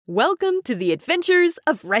Welcome to the adventures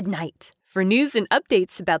of Red Knight. For news and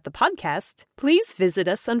updates about the podcast, please visit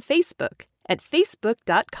us on Facebook at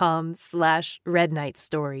facebook.com/Red Knight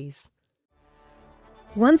Stories.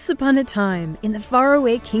 Once upon a time, in the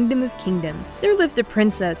faraway kingdom of Kingdom, there lived a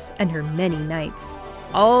princess and her many knights.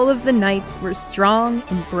 All of the knights were strong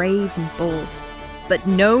and brave and bold. But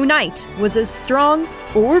no knight was as strong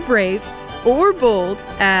or brave or bold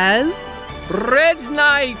as... Red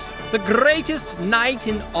Knight, the greatest knight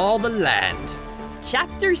in all the land.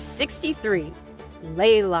 Chapter 63,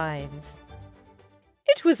 Ley Lines.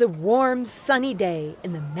 It was a warm, sunny day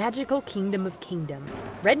in the magical kingdom of Kingdom.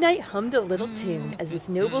 Red Knight hummed a little tune as his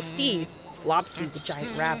noble steed, Flopsy the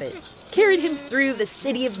giant rabbit, carried him through the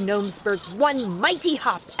city of Gnomesburg one mighty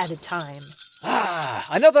hop at a time.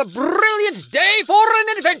 Another brilliant day for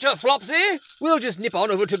an adventure, Flopsy. We'll just nip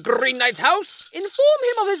on over to Green Knight's house, inform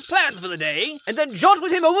him of his plans for the day, and then jaunt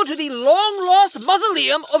with him over to the long-lost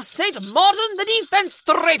mausoleum of St. Martin the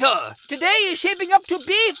Defenstrator. Today is shaping up to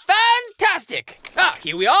be fantastic.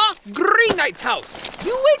 Here we are, Green Knight's house.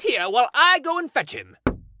 You wait here while I go and fetch him.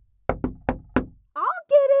 I'll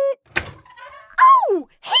get it. Oh,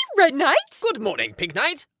 hey, Red Knight! Good morning, Pink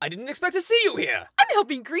Knight. I didn't expect to see you here. I'm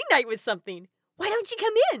helping Green Knight with something. Why don't you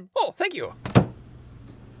come in? Oh, thank you.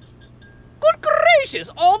 Good gracious,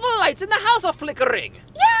 all the lights in the house are flickering.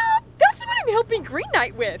 Yeah, that's what I'm helping Green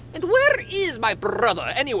Knight with. And where is my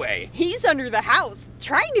brother, anyway? He's under the house,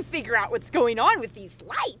 trying to figure out what's going on with these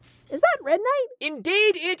lights. Is that Red Knight?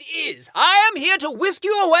 Indeed it is. I am here to whisk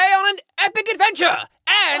you away on an epic adventure,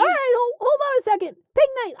 and... All right, hold on a second. Pink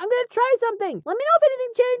Knight, I'm gonna try something. Let me know if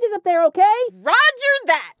anything changes up there, okay? Roger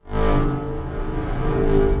that.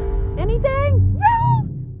 Anything? Well,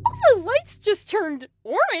 all the lights just turned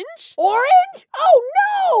orange. Orange? Oh,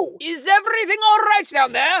 no! Is everything all right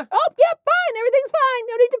down there? Oh, yeah, fine. Everything's fine.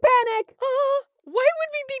 No need to panic. Why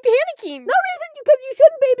would we be panicking? No reason, because you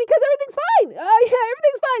shouldn't be, because everything's fine. Yeah,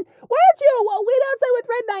 everything's fine. Why don't you wait outside with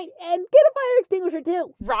Red Knight and get a fire extinguisher,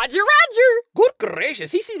 too? Roger, Roger. Good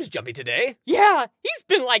gracious, he seems jumpy today. Yeah, he's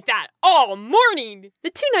been like that all morning. The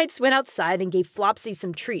two knights went outside and gave Flopsy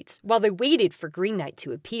some treats while they waited for Green Knight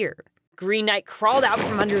to appear. Green Knight crawled out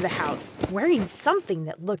from under the house, wearing something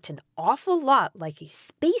that looked an awful lot like a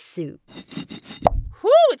spacesuit.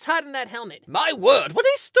 Whew, it's hot in that helmet. My word, what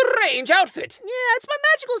a strange outfit. Yeah, it's my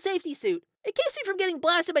magical safety suit. It keeps me from getting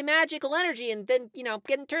blasted by magical energy and then,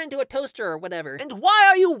 getting turned into a toaster or whatever. And why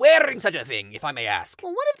are you wearing such a thing, if I may ask?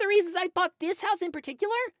 Well, one of the reasons I bought this house in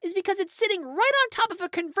particular is because it's sitting right on top of a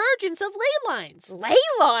convergence of ley lines. Ley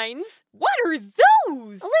lines? What are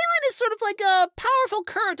those? A ley line is sort of like a powerful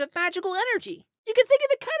current of magical energy. You can think of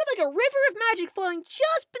it kind of like a river of magic flowing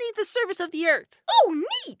just beneath the surface of the earth. Oh,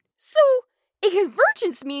 neat! So, a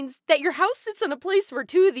convergence means that your house sits on a place where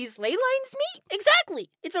two of these ley lines meet?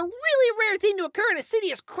 Exactly! It's a really rare thing to occur in a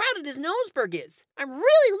city as crowded as Gnomesburg is. I'm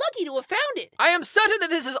really lucky to have found it. I am certain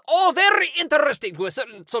that this is all very interesting to a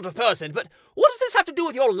certain sort of person, but what does this have to do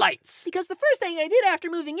with your lights? Because the first thing I did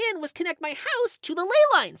after moving in was connect my house to the ley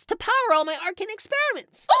lines to power all my arcane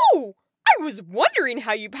experiments. Oh! I was wondering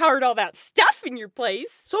how you powered all that stuff in your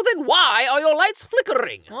place. So then why are your lights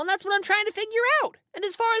flickering? Well, that's what I'm trying to figure out. And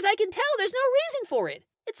as far as I can tell, there's no reason for it.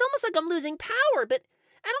 It's almost like I'm losing power, but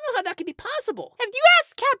I don't know how that could be possible. Have you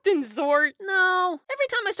asked Captain Zort? No. Every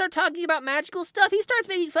time I start talking about magical stuff, he starts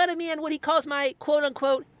making fun of me and what he calls my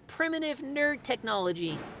quote-unquote primitive nerd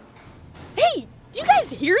technology. Hey, do you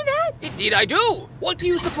guys hear that? Indeed I do. What do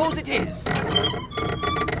you suppose it is?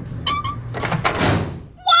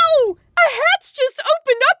 A hatch just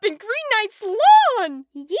opened up in Green Knight's lawn!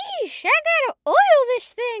 Yeesh, I gotta oil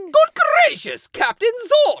this thing. Good gracious, Captain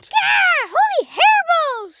Zort! Gah, holy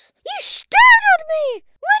hairballs! You startled me!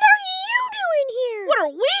 What are you doing here? What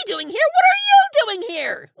are we doing here? What are you doing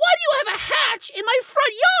here? Why do you have a hatch in my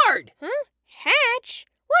front yard? Huh? Hatch?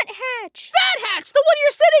 What hatch? That hatch, the one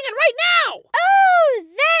you're sitting in right now! Oh,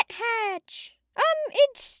 that hatch.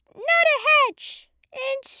 It's not a hatch.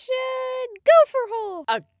 It's a gopher hole.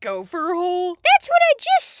 A gopher hole? That's what I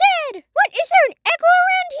just said. What, is there an echo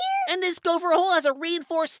around here? And this gopher hole has a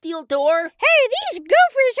reinforced steel door? Hey, these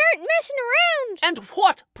gophers aren't messing around. And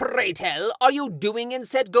what, pray tell, are you doing in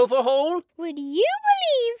said gopher hole? Would you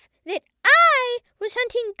believe that I was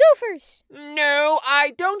hunting gophers? No,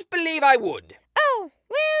 I don't believe I would. Oh,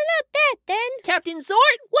 well, not that then. Captain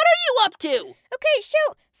Zort, what are you up to? Okay,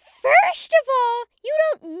 so... first of all, you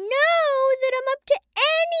don't know that I'm up to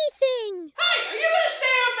anything. Hey, are you gonna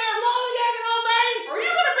stay up there lollygagging all day? Or are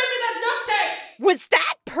you gonna bring me that duct tape? Was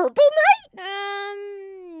that Purple Knight?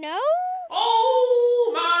 No?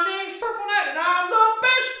 Oh, my name's Purple Knight and I'm the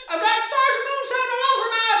best. I've got stars and moons all over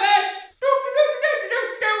my vest. Do do do do do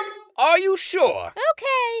do. Are you sure?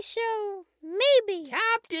 Okay, so maybe.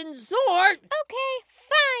 Captain Zort! Okay,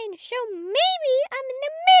 fine. So maybe I'm in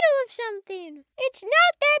the middle of something. It's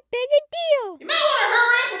not that big a deal. You might want to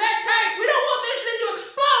hurry up with that tank. We don't want this thing to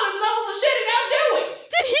explode and level the city out, do we?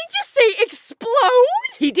 Did he just say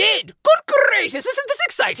explode? He did. Good gracious, isn't this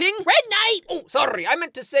exciting? Red Knight! Oh, sorry, I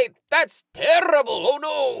meant to say that's terrible. Oh,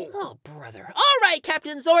 no. Oh, brother. All right,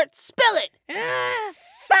 Captain Zort, spill it.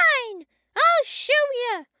 Fine. I'll show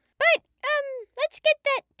ya. But, let's get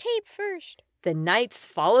that tape first. The knights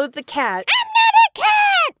followed the cat. I'm not a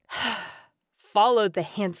cat! Followed the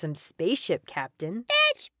handsome spaceship captain.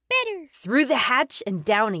 That's better. Through the hatch and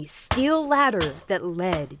down a steel ladder that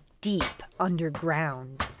led deep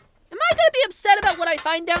underground. Am I going to be upset about what I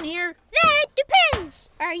find down here? That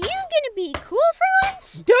depends. Are you gonna be cool for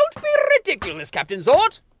once? Don't be ridiculous, Captain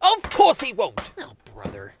Zort. Of course he won't. Oh,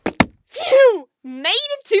 brother. Phew! Made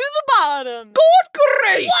it to the bottom! Good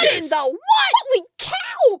gracious! What in the what? Holy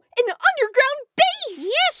cow! An underground base!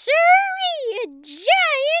 Yes, sirree! A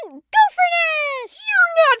giant gopher nest!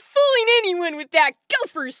 You're not fooling anyone with that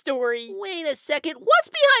gopher story! Wait a second. What's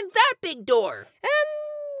behind that big door?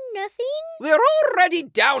 Nothing? We're already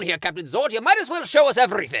down here, Captain Zort. You might as well show us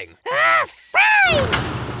everything. Fine!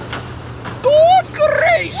 Good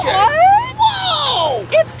gracious! Whoa!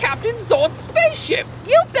 It's Captain Zort's spaceship!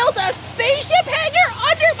 You built a spaceship hangar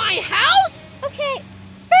under my house? Okay,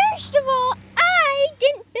 first of all, I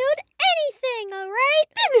didn't build anything, alright?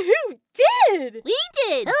 Then who did? We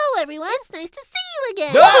did. Hello, everyone. It's nice to see you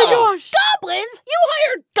again. No! Oh my gosh! Goblins? You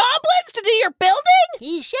hired goblins to do your building?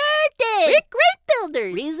 He sure did. We're great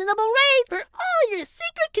builders. Reasonable rate for all your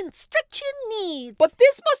secret construction needs. But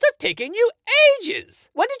this must have taken you ages.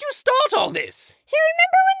 When did you start all this? So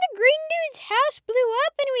remember when the green dude's house blew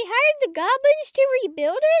up and we hired the goblins to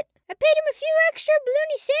rebuild it? I paid him a few extra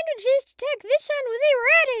bologna sandwiches to tack this on when they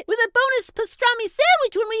were at it. With a bonus pastrami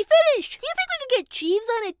sandwich when we finish. Do you think we could get cheese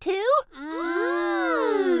on it too?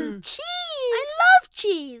 Cheese. I love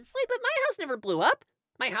cheese. Wait, but my house never blew up.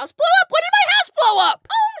 My house blew up? When did my house blow up?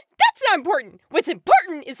 That's not important. What's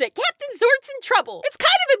important is that Captain Zort's in trouble. It's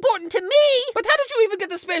kind of important to me. But how did you even get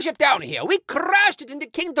the spaceship down here? We crashed it into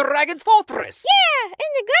King Dragon's fortress. Yeah,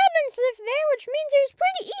 and the goblins live there, which means it was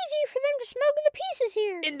pretty easy for them to smuggle the pieces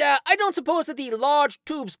here. And I don't suppose that the large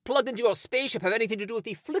tubes plugged into your spaceship have anything to do with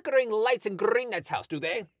the flickering lights in Green Knight's house, do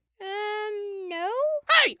they? No?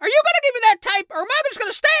 Hey, are you gonna give me that tape, or am I just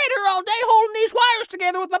gonna stand here all day holding these wires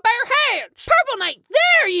together with my bare hands? Purple Knight,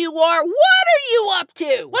 there you are. What are you up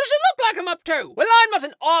to? What does it look like I'm up to? Well, I'm not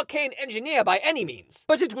an arcane engineer by any means,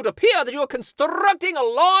 but it would appear that you're constructing a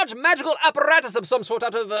large magical apparatus of some sort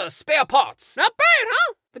out of spare parts. Not bad,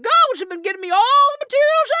 huh? The goblins have been getting me all the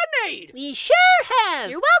materials I need. We sure have.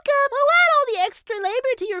 You're welcome. We'll add all the extra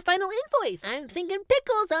labor to your final invoice. I'm thinking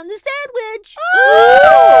pickles on the sandwich.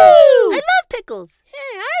 Ooh! I love pickles.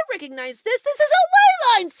 Hey, I recognize this. This is a ley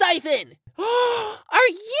line siphon. Are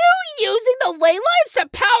you using the ley lines to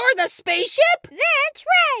power the spaceship? That's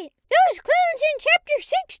right. Those clues in Chapter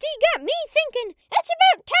 60 got me thinking. It's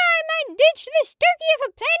about time I ditched this turkey of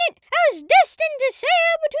a planet. I was destined to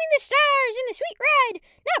sail between the stars in a sweet ride,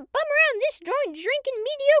 not bum around this joint drinking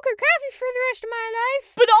mediocre coffee for the rest of my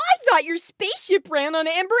life. But I thought your spaceship ran on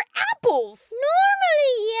amber apples.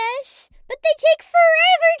 Normally, yes, but they take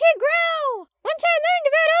forever to grow. Once I learned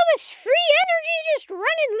about all this free energy just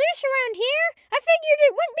running loose around here, I figured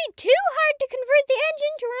it wouldn't be too hard to convert the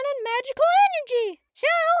engine to run on magical energy. So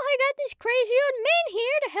I got this crazy old man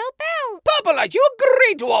here to help out. Purple Knight, you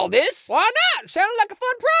agreed to all this? Why not? Sounded like a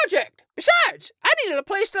fun project. Besides, I needed a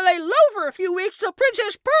place to lay low for a few weeks till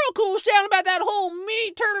Princess Pearl cools down about that whole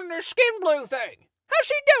me turning her skin blue thing. How's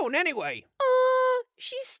she doing anyway?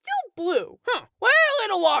 She's still blue. Huh. Well,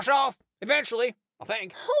 it'll wash off. Eventually, I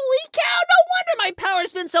think. Holy cow, no wonder my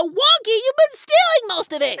power's been so wonky. You've been stealing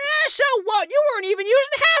most of it. So what? You weren't even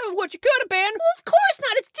using half of what you could have been. Well, of course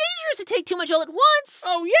not. It's dangerous to take too much all at once.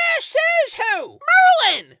 Oh, yes, says who?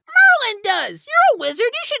 Merlin! Merlin does. You're a wizard.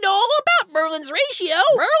 You should know all about Merlin's ratio.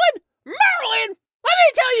 Merlin? Merlin? Let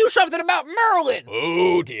me tell you something about Merlin.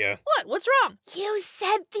 Oh, dear. What? What's wrong? You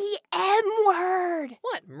said the M word.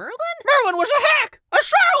 What, Merlin? Merlin was a hack, a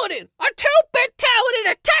charlatan, a two-bit talent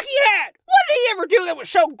in a tacky hat. What did he ever do that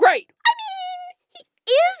was so great?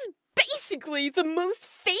 He is basically the most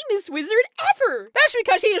famous wizard ever. That's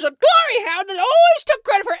because he is a glory hound that always took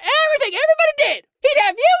credit for everything everybody did. He'd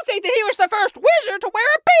have you think that he was the first wizard to wear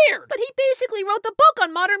a beard. But he basically wrote the book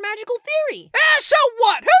on modern magical theory. So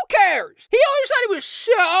what? Who cares? He always thought he was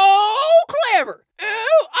so clever.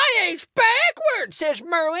 Oh, I aged backwards, says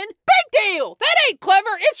Merlin. Big deal! That ain't clever,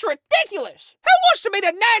 it's ridiculous! Who wants to meet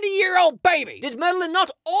a 90-year-old baby? Did Madeline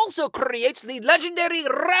not also create the legendary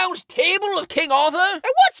Round Table of King Arthur? And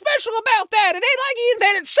what's special about that? It ain't like he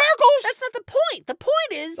invented circles! That's not the point. The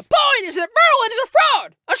point is... The point is that Merlin is a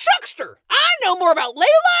fraud! A shuckster! I know more about ley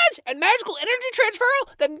lines and magical energy transfer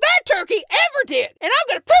than that turkey ever did! And I'm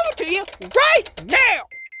gonna prove it to you right now!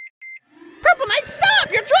 Purple Knight, stop!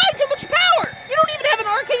 You're drawing too much power! You don't even have an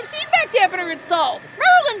arcane feedback dampener installed!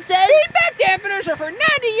 Merlin said... Feedback dampeners are for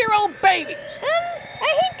 90-year-old babies!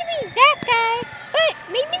 I hate to be that guy, but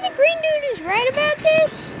maybe the green dude is right about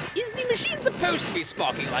this. Is the machine supposed to be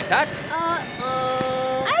sparking like that?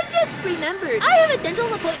 I just remembered. I have a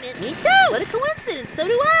dental appointment. Me too! What a coincidence, so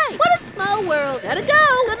do I! What a small world! Gotta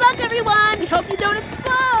go! Good luck, everyone! We hope you don't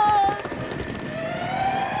explode!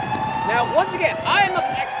 Now, once again, I am not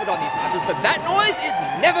an expert on these matters, but that noise is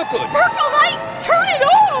never good. Purple Knight, turn it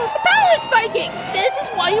off! The power's spiking! This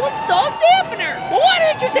is why you installed dampeners! Well, why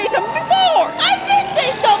didn't you say something before? I did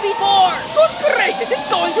say so before! Good gracious, it's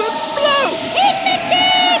going to explode! Hit the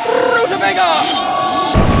dick! Rutabaga!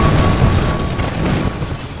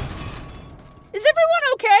 Is everyone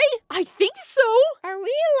okay? I think so. Are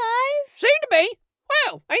we alive? Seem to be.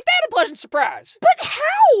 Well, ain't that a pleasant surprise? But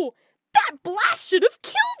how? That blast should have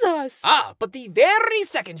killed us. Ah, but the very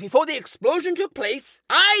second before the explosion took place,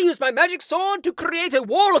 I used my magic sword to create a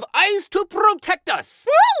wall of ice to protect us.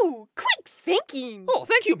 Whoa! Quick thinking. Oh,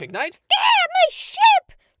 thank you, Big Knight. Dad, my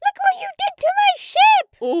ship! Look what you did to my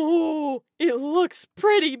ship! Oh, it looks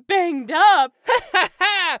pretty banged up. Ha ha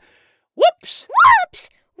ha! Whoops! Whoops!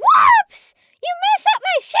 Whoops! You mess up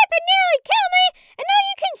my ship and nearly kill me, and all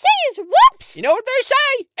you can say is whoops! You know what they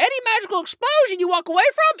say? Any magical explosion you walk away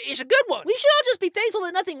from is a good one. We should all just be thankful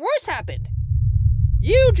that nothing worse happened.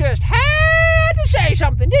 You just had to say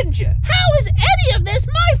something, didn't you? How is any of this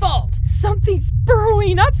my fault? Something's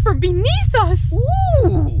burrowing up from beneath us.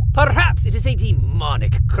 Ooh, perhaps it is a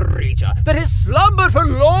demonic creature that has slumbered for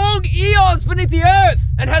long eons beneath the earth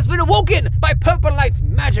and has been awoken by Purple Knight's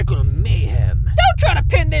magical mayhem. Don't try to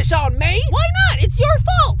pin this on me! Why not? It's your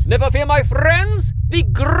fault! Never fear, my friends. The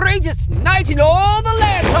greatest knight in all the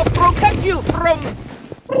land shall protect you from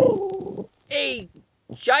a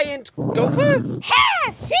giant gopher?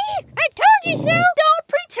 Ha! See? I told you so! Don't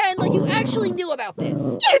pretend like you actually knew about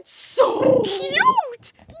this. It's so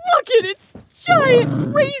cute. Look at its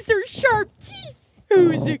giant razor-sharp teeth.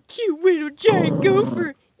 Who's a cute little giant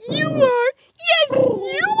gopher? You are. Yes,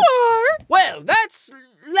 you are. Well, that's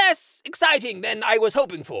less exciting than I was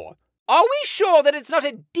hoping for. Are we sure that it's not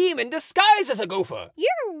a demon disguised as a gopher?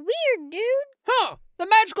 You're weird, dude. Huh. The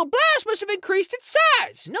magical blast must have increased its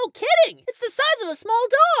size. No kidding! It's the size of a small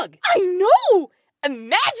dog! I know.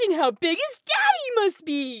 Imagine how big his daddy must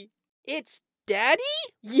be. It's Daddy?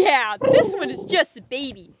 Yeah, this one is just a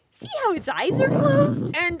baby. See how its eyes are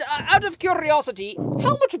closed? And out of curiosity,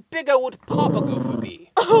 how much bigger would Papa Gopher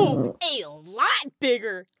be? Oh, a lot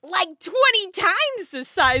bigger. Like 20 times the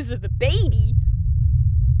size of the baby.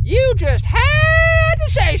 You just had to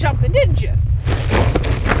say something, didn't you?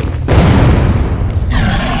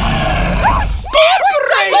 Oh, snap!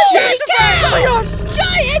 Gracious! Oh my gosh!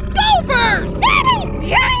 Giant gophers! That ain't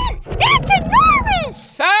giant! That's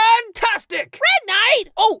enormous! Fantastic! Red Knight!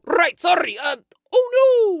 Oh, right, sorry. Oh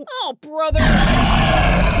no! Oh, brother!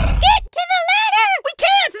 Get to the ladder! We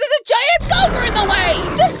can't! There's a giant gopher in the way!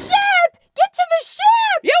 The ship! Get to the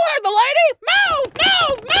ship! You heard the lady! Move!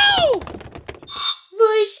 Move! Move!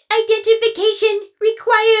 Voice identification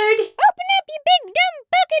required. Open up, you big dumb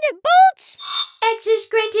bucket of bolts! Access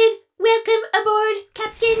granted. Welcome aboard,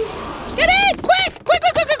 Captain. Get in! Quick! Quick,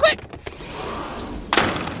 quick, quick, quick, quick!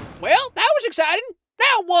 Well, that was exciting.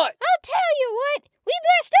 Now what? I'll tell you what, we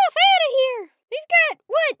blast off out of here. We've got,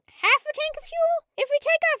 what, half a tank of fuel? If we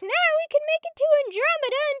take off now, we can make it to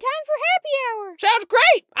Andromeda in time for happy hour. Sounds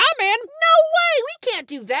great. I'm in. No way! We can't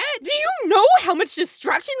do that! Do you know how much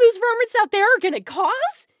destruction those varmints out there are gonna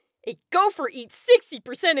cause? A gopher eats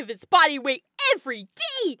 60% of its body weight every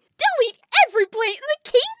day. They'll eat every plant in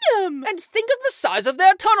the kingdom. And think of the size of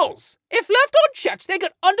their tunnels. If left unchecked, they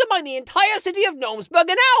could undermine the entire city of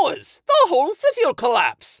Gnomesburg in hours. The whole city will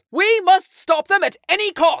collapse. We must stop them at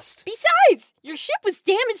any cost. Besides, your ship was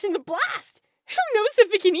damaged in the blast. Who knows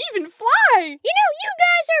if it can even fly? You know, you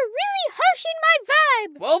guys are really harshing my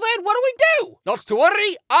vibe. Well then, what do we do? Not to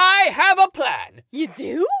worry, I have a plan. You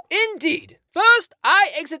do? Indeed. First,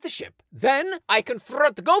 I exit the ship. Then, I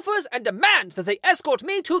confront the gophers and demand that they escort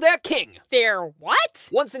me to their king. Their what?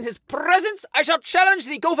 Once in his presence, I shall challenge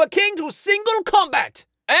the Gopher King to single combat.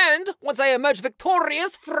 And once I emerge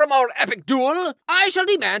victorious from our epic duel, I shall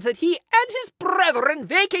demand that he and his brethren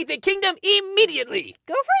vacate the kingdom immediately.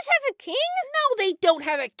 Gophers have a king? No, they don't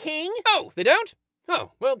have a king. Oh, they don't?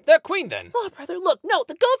 Oh, well, they're queen then. Oh, brother, look, no,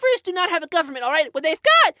 the gophers do not have a government, all right? What they've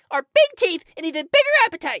got are big teeth and even bigger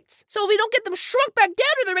appetites. So if we don't get them shrunk back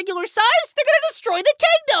down to their regular size, they're gonna destroy the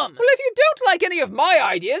kingdom. Well, if you don't like any of my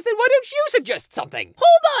ideas, then why don't you suggest something?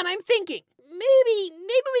 Hold on, I'm thinking. Maybe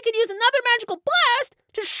we could use another magical blast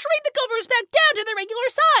to shrink the gophers back down to their regular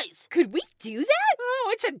size. Could we do that?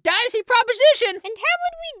 Oh, it's a dicey proposition. And how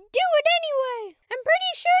would we do it anyway? I'm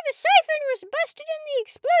pretty sure the siphon was busted in the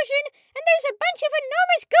explosion, and there's a bunch of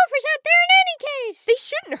enormous gophers out there in any case. They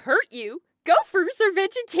shouldn't hurt you. Gophers are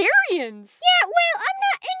vegetarians. Yeah, well, I'm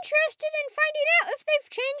not interested in finding out if they've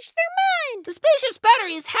changed their mind. The spaceship's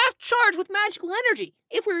battery is half charged with magical energy.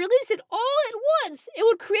 If we release it all at once, it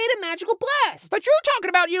would create a magical blast. But you're talking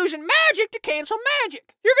about using magic to cancel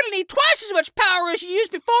magic. You're gonna need twice as much power as you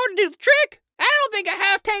used before to do the trick. I don't think a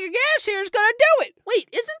half tank of gas here is gonna do it. Wait,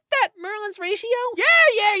 isn't that Merlin's ratio?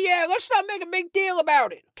 Yeah. Let's not make a big deal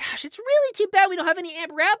about it. Gosh, it's really too bad we don't have any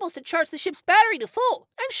amber apples to charge the ship's battery to full.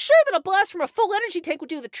 I'm sure that a blast from a full energy tank would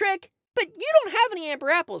do the trick. But you don't have any amber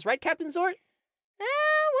apples, right, Captain Zort?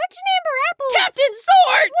 What's an amber apple? Captain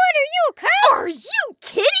Zort! What, are you a cow? Are you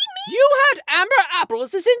kidding me? You had amber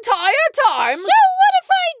apples this entire time. So what if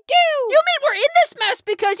I do? You mean we're in this mess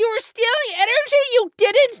because you were stealing energy you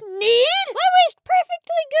didn't need? Why waste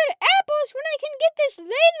perfectly good apples when I can get this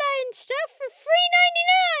Ley Lines stuff for free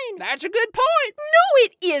 99? That's a good point. No,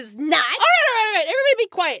 it is not. All right. Everybody be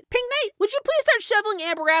quiet. Pink Knight, would you please start shoveling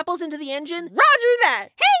amber apples into the engine? Roger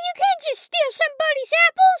that. Hey, you can't just steal somebody's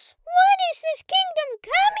apples. What is this kingdom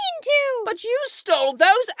coming to? But you stole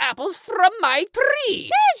those apples from my tree.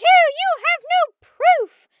 Says who? You have no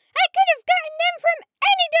proof. I could have gotten them from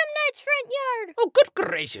any dumb knight's front yard. Oh, good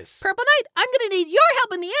gracious. Purple Knight, I'm gonna need your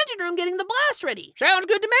help in the engine room getting the blast ready. Sounds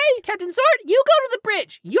good to me. Captain Zort, you go to the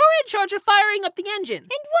bridge. You're in charge of firing up the engine.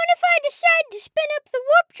 And what if I decide to spin up the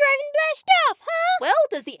warp drive and blast off, huh? Well,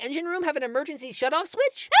 does the engine room have an emergency shut-off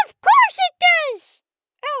switch? Of course it does!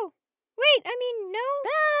 Oh, wait, I mean, no?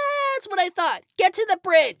 That's what I thought. Get to the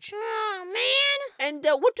bridge. Oh, man. And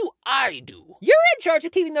what do I do? You're in charge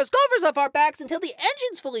of keeping those gophers off our backs until the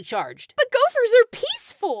engine's fully charged. But gophers are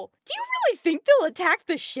peaceful. Do you really think they'll attack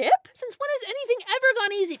the ship? Since when has anything ever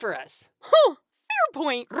gone easy for us? Huh, fair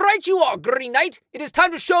point. Right you are, Green Knight. It is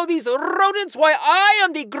time to show these rodents why I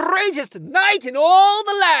am the greatest knight in all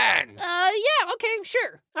the land. Yeah, okay,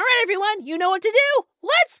 sure. All right, everyone, you know what to do.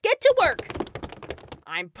 Let's get to work.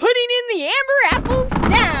 I'm putting in the amber apples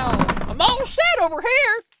now. I'm all set over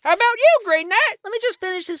here. How about you, Green Knight? Let me just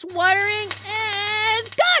finish this wiring and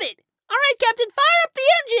got it. All right, Captain, fire up the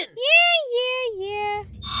engine. Yeah.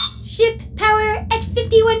 Ship power at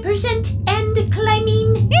 51% and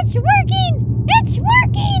climbing. It's working! It's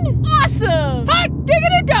working! Awesome. Hot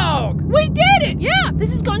diggity dog! We did it. Yeah,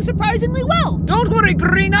 this is going surprisingly well. Don't worry,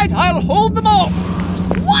 Green Knight. I'll hold them off.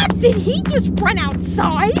 What? Did he just run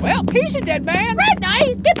outside? Well, he's a dead man. Red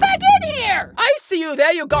Knight, get back in here. I see you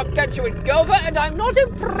there, you gargantuan gopher, and I'm not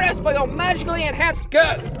impressed by your magically enhanced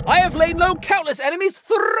girth. I have laid low countless enemies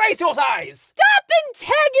thrice your size. Stop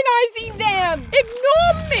antagonizing them.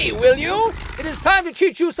 Ignore me, will you? It is time to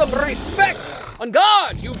teach you some respect. On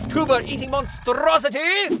guard, you tuber-eating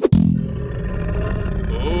monstrosity.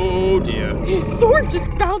 Oh, dear. His sword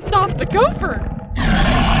just bounced off the gopher.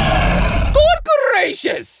 Good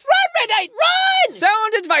gracious! Run, Red Knight, run!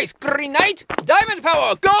 Sound advice, Green Knight. Diamond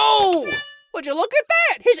power, go! Would you look at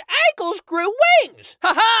that? His ankles grew wings!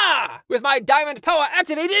 Ha-ha! With my diamond power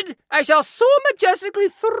activated, I shall soar majestically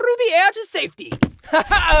through the air to safety.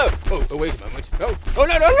 Ha-ha! Oh, wait a moment. Oh,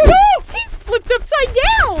 no! He's flipped upside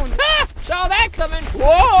down. Ha! Saw that coming.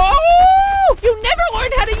 Whoa! You never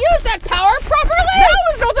learned how to use that power properly!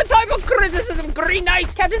 Now is not the time for criticism, Green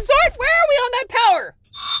Knight. Captain Zort, where are we on that power?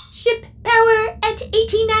 Ship power at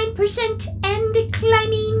 89% and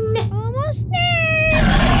climbing. Almost there.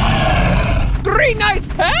 Green Knight,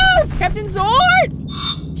 help! Captain Zort!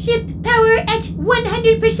 Ship power at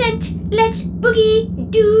 100%. Let's boogie,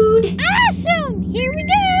 dude. Awesome! Here we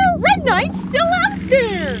go! Red Knight's still out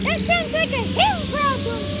there. That sounds like a hill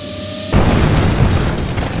problem.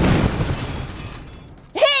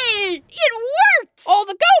 Hey, it worked. All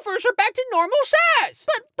the gophers are back to normal size.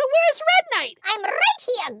 But where's Red Knight? I'm right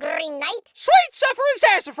here, Green Knight. Sweet suffering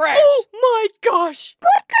sassafras! Oh my gosh.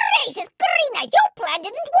 Good gracious, Green Knight, your plan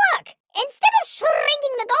didn't work. Instead of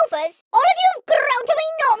shrinking the gophers, all of you have grown to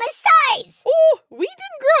enormous size. Oh, we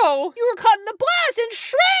didn't grow. You were caught in the blast and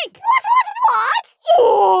shrank. What?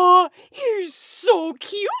 Oh, you're so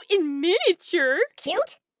cute and miniature. adventure.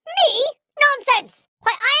 Cute? Me? Nonsense!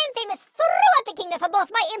 Why, I am famous throughout the kingdom for both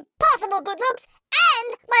my impossible good looks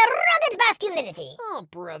and my rugged masculinity. Oh,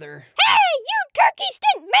 brother. Hey, you turkeys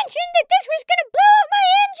didn't mention that this was gonna blow up my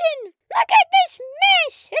engine! Look at this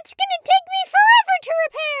mess! It's gonna take me forever to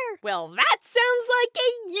repair! Well, that sounds like a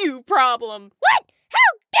you problem. What? How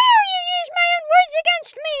dare you use my own words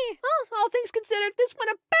against me? Well, all things considered, this went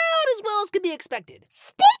about as well as could be expected.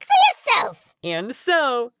 Speak for yourself! And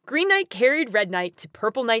so, Green Knight carried Red Knight to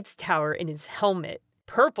Purple Knight's tower in his helmet.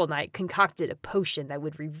 Purple Knight concocted a potion that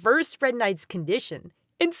would reverse Red Knight's condition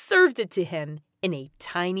and served it to him in a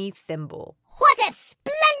tiny thimble. What a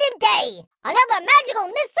splendid day! Another magical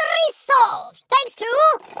mystery solved, thanks to...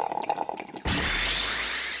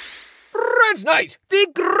 Red Knight, the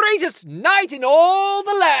greatest knight in all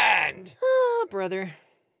the land! Ah, brother.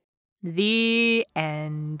 The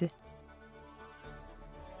end.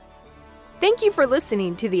 Thank you for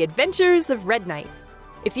listening to The Adventures of Red Knight.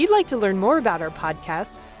 If you'd like to learn more about our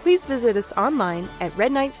podcast, please visit us online at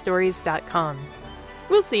redknightstories.com.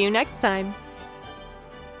 We'll see you next time.